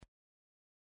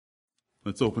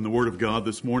Let's open the Word of God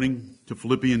this morning to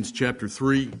Philippians chapter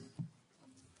 3.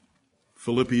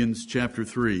 Philippians chapter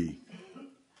 3.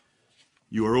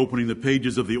 You are opening the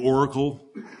pages of the oracle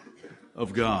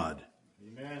of God.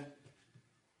 Amen.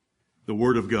 The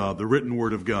Word of God, the written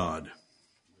Word of God.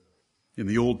 In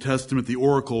the Old Testament, the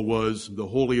oracle was the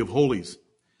Holy of Holies.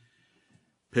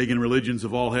 Pagan religions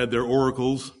have all had their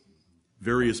oracles,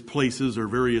 various places or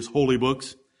various holy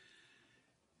books.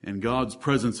 And God's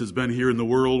presence has been here in the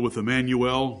world with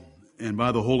Emmanuel, and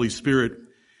by the Holy Spirit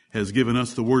has given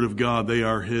us the Word of God. They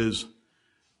are His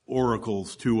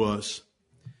oracles to us.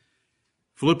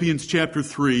 Philippians chapter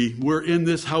 3, we're in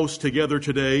this house together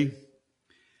today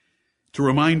to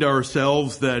remind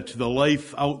ourselves that the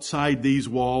life outside these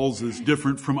walls is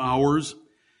different from ours.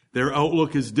 Their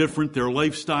outlook is different, their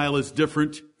lifestyle is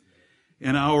different,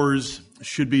 and ours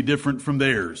should be different from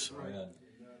theirs.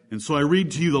 And so I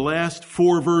read to you the last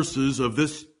 4 verses of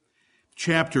this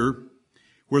chapter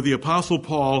where the Apostle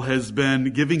Paul has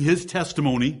been giving his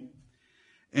testimony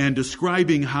and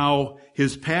describing how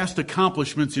his past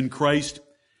accomplishments in Christ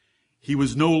he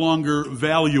was no longer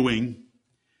valuing,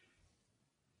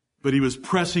 but he was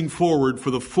pressing forward for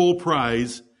the full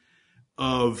prize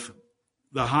of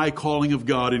the high calling of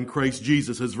God in Christ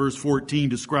Jesus, as verse 14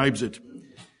 describes it.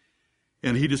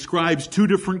 And he describes 2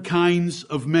 different kinds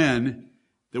of men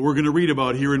that we're going to read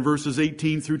about here in verses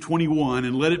 18 through 21,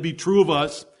 and let it be true of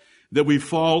us that we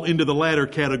fall into the latter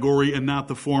category and not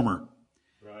the former.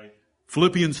 Right.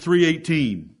 Philippians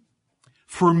 3:18.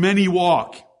 For many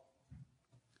walk,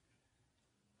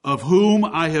 of whom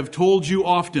I have told you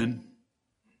often,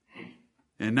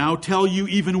 and now tell you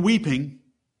even weeping,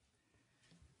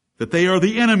 that they are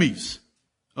the enemies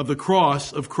of the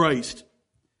cross of Christ,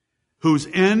 whose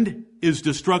end is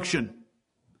destruction,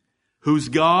 whose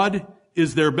God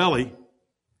is their belly,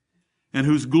 and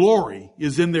whose glory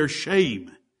is in their shame,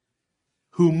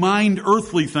 who mind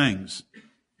earthly things.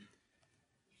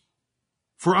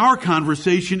 For our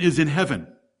conversation is in heaven,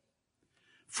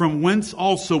 from whence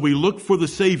also we look for the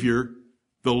Savior,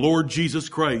 the Lord Jesus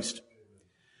Christ,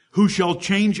 who shall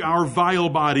change our vile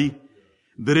body,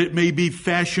 that it may be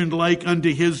fashioned like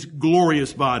unto His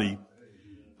glorious body,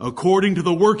 according to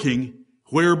the working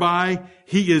whereby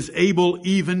He is able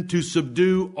even to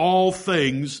subdue all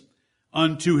things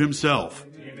unto Himself.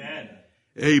 Amen.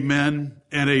 Amen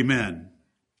and amen.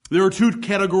 There are 2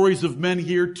 categories of men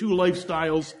here, 2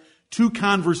 lifestyles, 2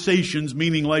 conversations,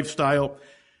 meaning lifestyle,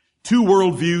 2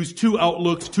 worldviews, 2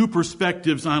 outlooks, 2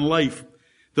 perspectives on life.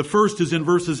 The first is in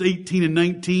verses 18 and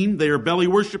 19. They are belly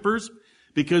worshipers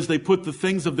because they put the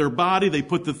things of their body, they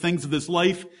put the things of this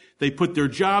life, they put their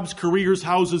jobs, careers,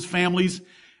 houses, families,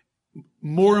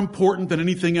 more important than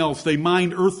anything else. They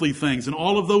mind earthly things, and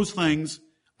all of those things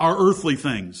are earthly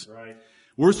things. Right.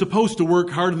 We're supposed to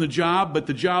work hard in the job, but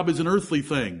the job is an earthly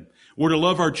thing. We're to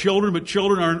love our children, but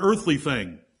children are an earthly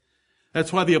thing.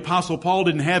 That's why the Apostle Paul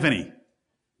didn't have any,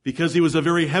 because he was a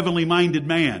very heavenly minded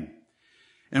man.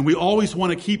 And we always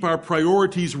want to keep our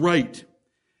priorities right.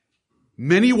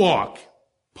 Many walk.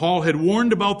 Paul had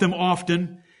warned about them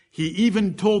often. He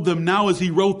even told them now as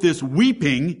he wrote this,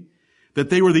 weeping, that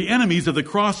they were the enemies of the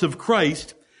cross of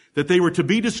Christ, that they were to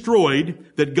be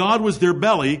destroyed, that God was their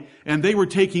belly, and they were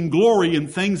taking glory in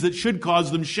things that should cause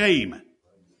them shame.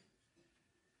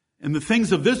 And the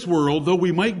things of this world, though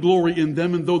we might glory in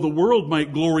them, and though the world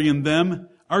might glory in them,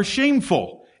 are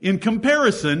shameful in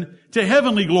comparison to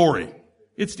heavenly glory.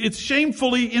 It's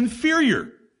shamefully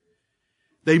inferior.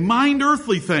 They mind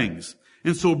earthly things.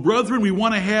 And so, brethren, we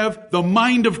want to have the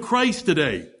mind of Christ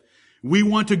today. We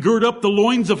want to gird up the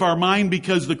loins of our mind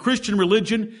because the Christian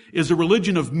religion is a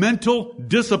religion of mental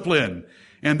discipline.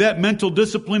 And that mental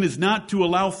discipline is not to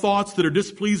allow thoughts that are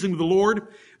displeasing to the Lord.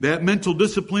 That mental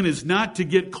discipline is not to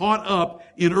get caught up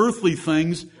in earthly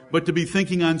things, but to be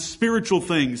thinking on spiritual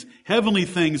things, heavenly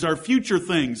things, our future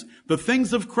things, the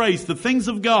things of Christ, the things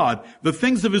of God, the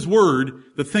things of His Word,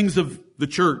 the things of the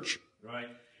church. Right.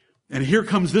 And here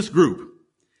comes this group.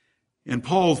 And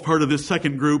Paul's part of this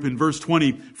second group in verse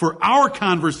 20. For our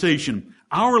conversation,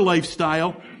 our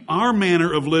lifestyle, our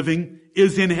manner of living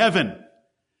is in heaven.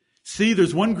 See,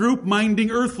 there's one group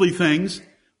minding earthly things.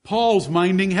 Paul's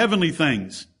minding heavenly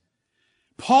things.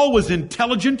 Paul was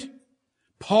intelligent.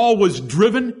 Paul was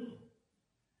driven.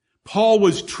 Paul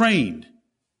was trained.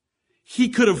 He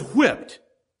could have whipped.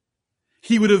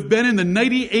 He would have been in the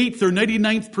 98th or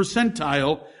 99th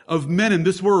percentile of men in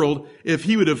this world if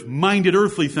he would have minded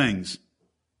earthly things.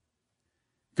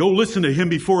 Go listen to him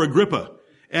before Agrippa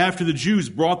after the Jews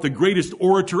brought the greatest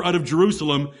orator out of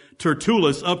Jerusalem,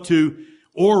 Tertullus, up to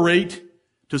orate,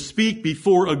 to speak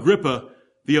before Agrippa.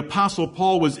 The Apostle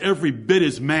Paul was every bit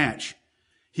his match.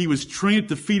 He was trained at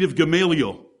the feet of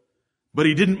Gamaliel, but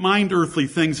he didn't mind earthly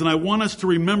things. And I want us to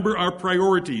remember our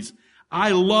priorities.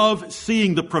 I love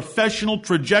seeing the professional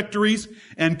trajectories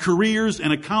and careers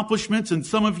and accomplishments, and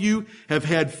some of you have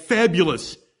had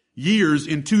fabulous years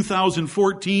in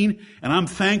 2014, and I'm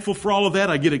thankful for all of that.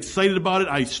 I get excited about it.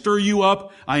 I stir you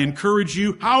up. I encourage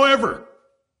you. However,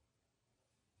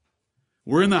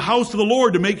 we're in the house of the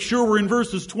Lord to make sure we're in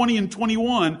verses 20 and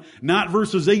 21, not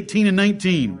verses 18 and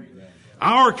 19.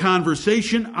 Our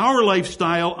conversation, our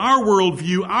lifestyle, our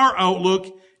worldview, our outlook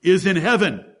is in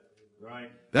heaven.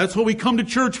 That's what we come to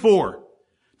church for,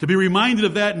 to be reminded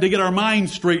of that and to get our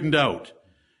minds straightened out.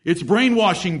 It's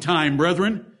brainwashing time,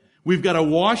 brethren. We've got to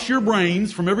wash your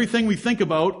brains from everything we think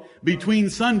about between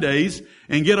Sundays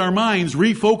and get our minds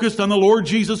refocused on the Lord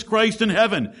Jesus Christ in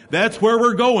heaven. That's where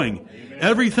we're going. Amen.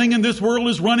 Everything in this world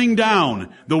is running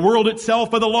down. The world itself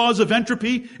by the laws of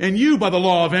entropy, and you by the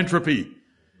law of entropy.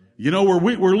 You know,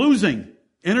 we're losing.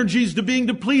 Energy's being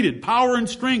depleted. Power and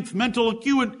strength, mental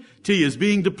acuity is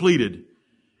being depleted.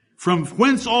 From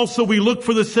whence also we look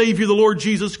for the Savior, the Lord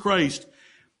Jesus Christ.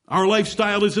 Our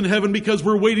lifestyle is in heaven because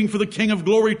we're waiting for the King of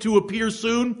Glory to appear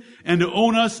soon and to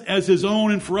own us as His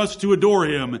own and for us to adore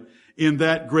Him in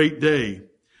that great day.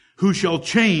 Who shall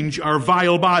change our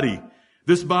vile body?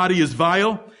 This body is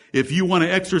vile. If you want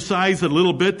to exercise it a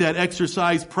little bit, that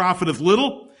exercise profiteth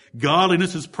little.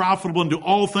 Godliness is profitable unto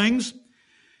all things.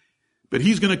 But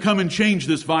He's going to come and change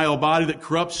this vile body that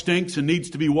corrupts, stinks, and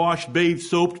needs to be washed, bathed,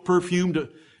 soaped, perfumed,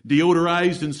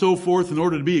 deodorized, and so forth in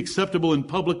order to be acceptable in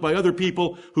public by other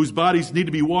people whose bodies need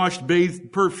to be washed,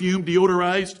 bathed, perfumed,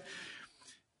 deodorized.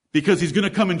 Because He's going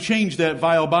to come and change that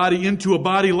vile body into a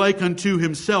body like unto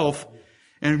Himself.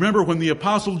 And remember, when the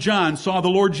Apostle John saw the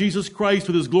Lord Jesus Christ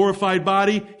with His glorified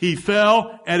body, he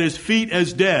fell at His feet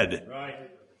as dead.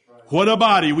 What a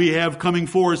body we have coming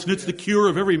for us, and it's the cure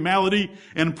of every malady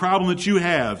and problem that you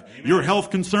have. Amen. Your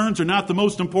health concerns are not the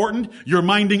most important. You're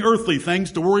minding earthly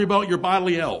things to worry about your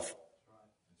bodily health.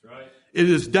 That's right. It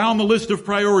is down the list of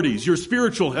priorities. Your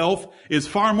spiritual health is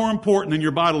far more important than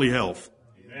your bodily health.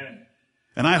 Amen.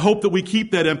 And I hope that we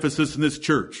keep that emphasis in this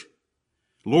church.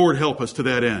 Lord, help us to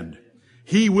that end.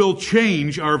 He will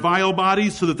change our vile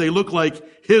bodies so that they look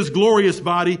like His glorious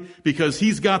body, because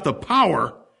He's got the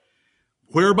power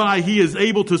whereby He is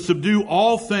able to subdue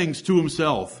all things to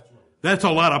Himself. That's a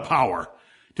lot of power.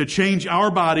 To change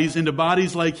our bodies into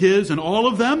bodies like His and all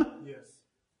of them. Yes.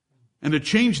 And to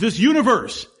change this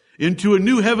universe into a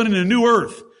new heaven and a new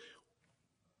earth,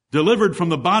 delivered from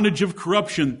the bondage of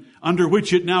corruption under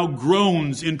which it now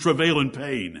groans in travail and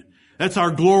pain. That's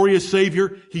our glorious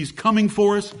Savior. He's coming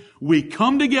for us. We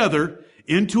come together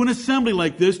into an assembly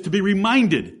like this to be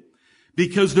reminded,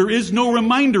 because there is no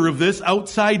reminder of this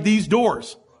outside these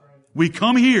doors. We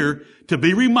come here to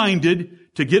be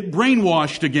reminded, to get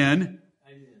brainwashed again,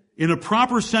 in a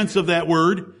proper sense of that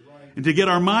word, and to get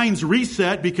our minds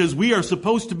reset, because we are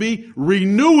supposed to be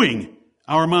renewing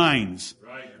our minds.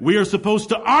 We are supposed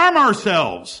to arm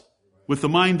ourselves with the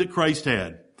mind that Christ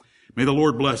had. May the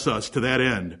Lord bless us to that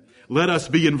end. Let us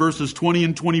be in verses 20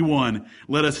 and 21.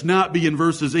 Let us not be in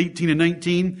verses 18 and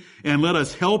 19, and let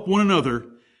us help one another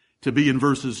to be in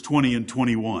verses 20 and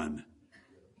 21.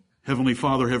 Heavenly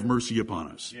Father, have mercy upon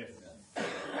us. Yes.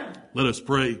 Let us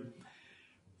pray.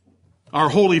 Our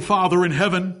Holy Father in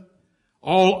heaven,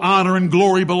 all honor and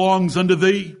glory belongs unto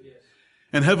Thee. Yes.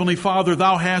 And Heavenly Father,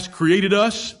 Thou hast created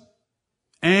us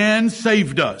and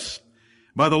saved us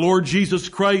by the Lord Jesus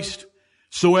Christ.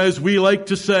 So as we like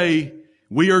to say,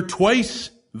 we are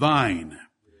twice Thine.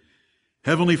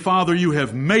 Heavenly Father, You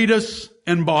have made us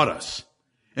and bought us,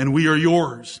 and we are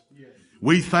Yours.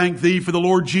 We thank Thee for the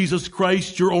Lord Jesus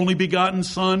Christ, Your only begotten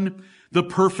Son, the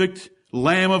perfect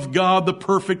Lamb of God, the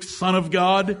perfect Son of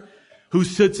God, who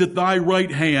sits at Thy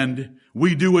right hand.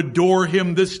 We do adore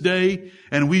Him this day,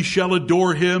 and we shall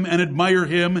adore Him and admire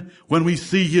Him when we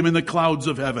see Him in the clouds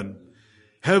of heaven.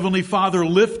 Heavenly Father,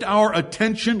 lift our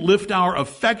attention, lift our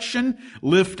affection,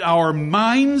 lift our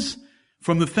minds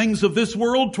from the things of this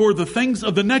world toward the things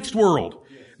of the next world,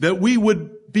 that we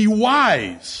would be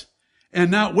wise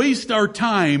and not waste our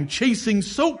time chasing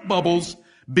soap bubbles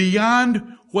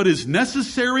beyond what is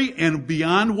necessary and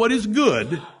beyond what is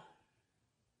good.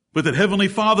 But that, Heavenly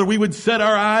Father, we would set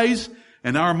our eyes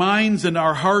and our minds and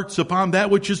our hearts upon that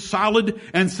which is solid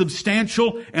and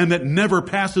substantial and that never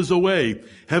passes away.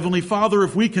 Heavenly Father,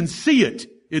 if we can see it,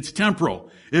 it's temporal.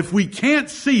 If we can't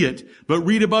see it, but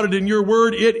read about it in Your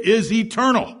word, it is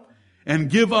eternal. And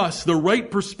give us the right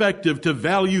perspective to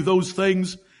value those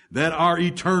things that are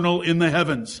eternal in the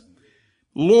heavens.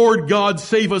 Lord God,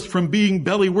 save us from being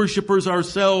belly worshipers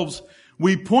ourselves.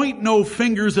 We point no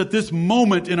fingers at this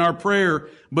moment in our prayer,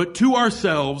 but to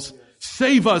ourselves.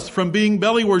 Save us from being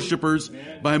belly worshipers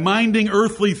by minding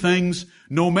earthly things,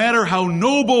 no matter how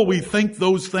noble we think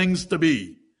those things to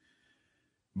be.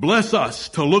 Bless us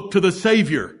to look to the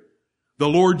Savior, the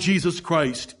Lord Jesus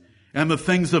Christ, and the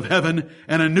things of heaven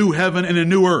and a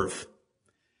new earth.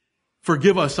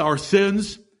 Forgive us our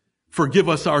sins. Forgive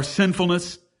us our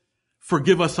sinfulness.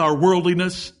 Forgive us our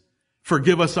worldliness.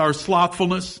 Forgive us our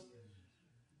slothfulness.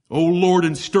 O Lord,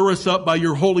 and stir us up by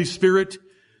your Holy Spirit,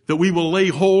 that we will lay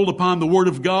hold upon the Word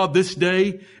of God this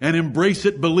day and embrace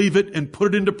it, believe it, and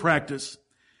put it into practice.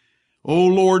 O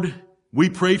Lord, we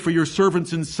pray for your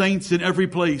servants and saints in every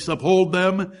place. Uphold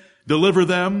them, deliver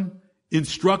them,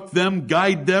 instruct them,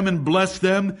 guide them, and bless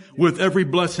them with every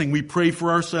blessing we pray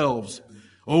for ourselves.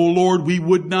 O Lord, we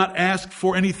would not ask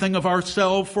for anything of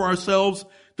ourselves for ourselves,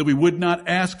 that we would not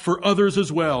ask for others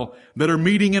as well, that are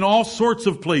meeting in all sorts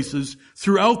of places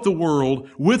throughout the world,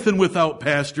 with and without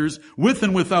pastors, with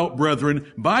and without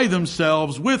brethren, by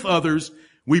themselves, with others.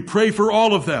 We pray for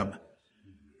all of them,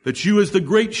 that you as the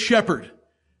great shepherd,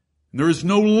 there is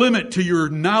no limit to your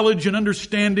knowledge and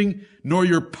understanding, nor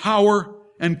your power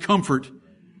and comfort,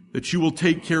 that you will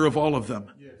take care of all of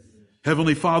them.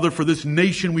 Heavenly Father, for this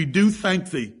nation we do thank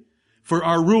thee. For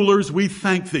our rulers we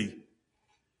thank thee.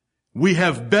 We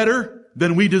have better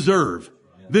than we deserve.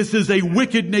 This is a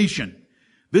wicked nation.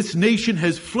 This nation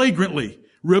has flagrantly,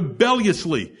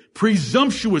 rebelliously,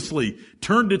 presumptuously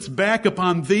turned its back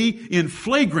upon thee in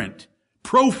flagrant,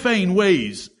 profane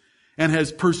ways, and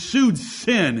has pursued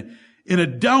sin in a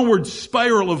downward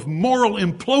spiral of moral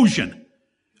implosion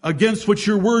against what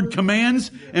your word commands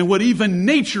and what even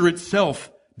nature itself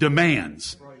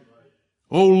demands.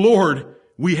 Oh Lord,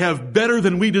 we have better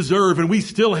than we deserve, and we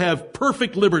still have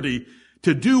perfect liberty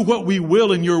to do what we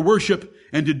will in your worship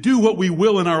and to do what we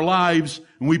will in our lives.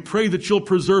 And we pray that you'll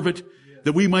preserve it,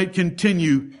 that we might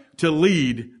continue to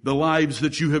lead the lives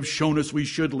that you have shown us we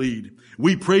should lead.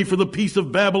 We pray for the peace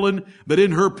of Babylon, that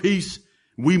in her peace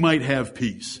we might have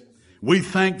peace. We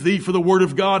thank thee for the word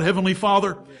of God, Heavenly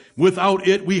Father. Without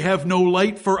it, we have no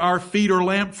light for our feet or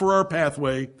lamp for our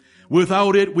pathway.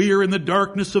 Without it, we are in the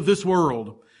darkness of this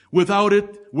world. Without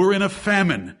it, we're in a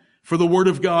famine for the word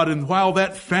of God. And while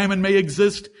that famine may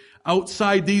exist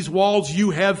outside these walls,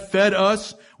 you have fed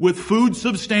us with food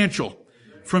substantial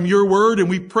from your word. And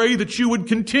we pray that you would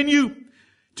continue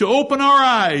to open our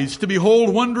eyes to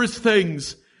behold wondrous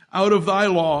things out of thy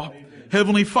law.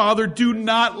 Heavenly Father, do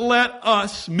not let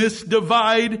us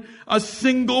misdivide a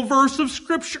single verse of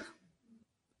Scripture.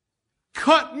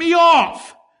 Cut me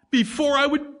off before I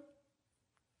would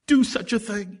do such a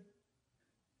thing.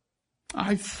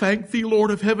 I thank thee,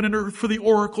 Lord of heaven and earth, for the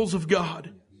oracles of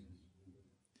God.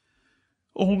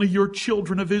 Only your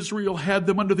children of Israel had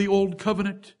them under the old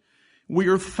covenant. We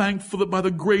are thankful that by the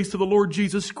grace of the Lord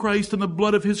Jesus Christ and the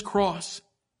blood of his cross,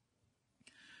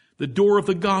 the door of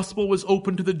the gospel was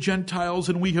opened to the Gentiles,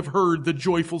 and we have heard the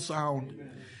joyful sound.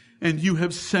 Amen. And you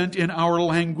have sent in our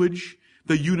language,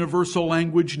 the universal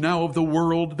language now of the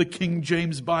world, the King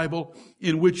James Bible,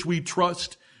 in which we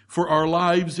trust for our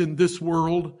lives in this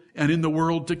world and in the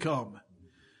world to come.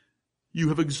 You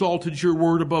have exalted your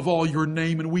word above all your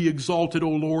name, and we exalt it, O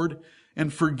Lord,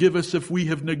 and forgive us if we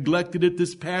have neglected it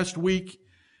this past week.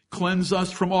 Cleanse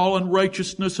us from all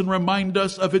unrighteousness and remind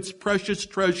us of its precious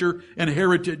treasure and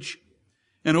heritage,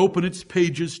 and open its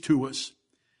pages to us.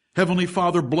 Heavenly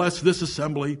Father, bless this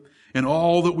assembly and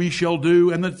all that we shall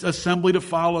do, and the assembly to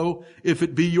follow, if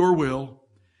it be your will.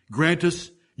 Grant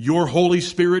us your Holy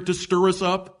Spirit to stir us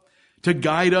up, to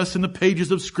guide us in the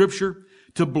pages of Scripture,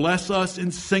 to bless us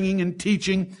in singing and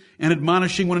teaching and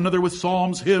admonishing one another with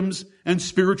psalms, hymns, and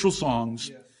spiritual songs.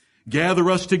 Yes. Gather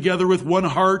us together with one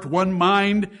heart, one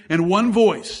mind, and one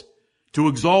voice to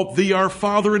exalt thee, our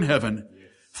Father in heaven,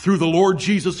 through the Lord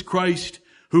Jesus Christ,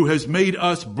 who has made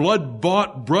us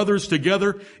blood-bought brothers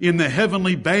together in the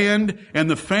heavenly band and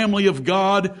the family of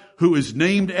God, who is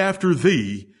named after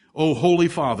thee, O Holy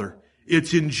Father.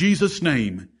 It's in Jesus'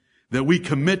 name that we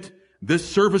commit this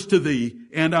service to thee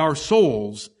and our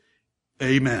souls.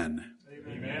 Amen.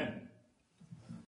 Amen.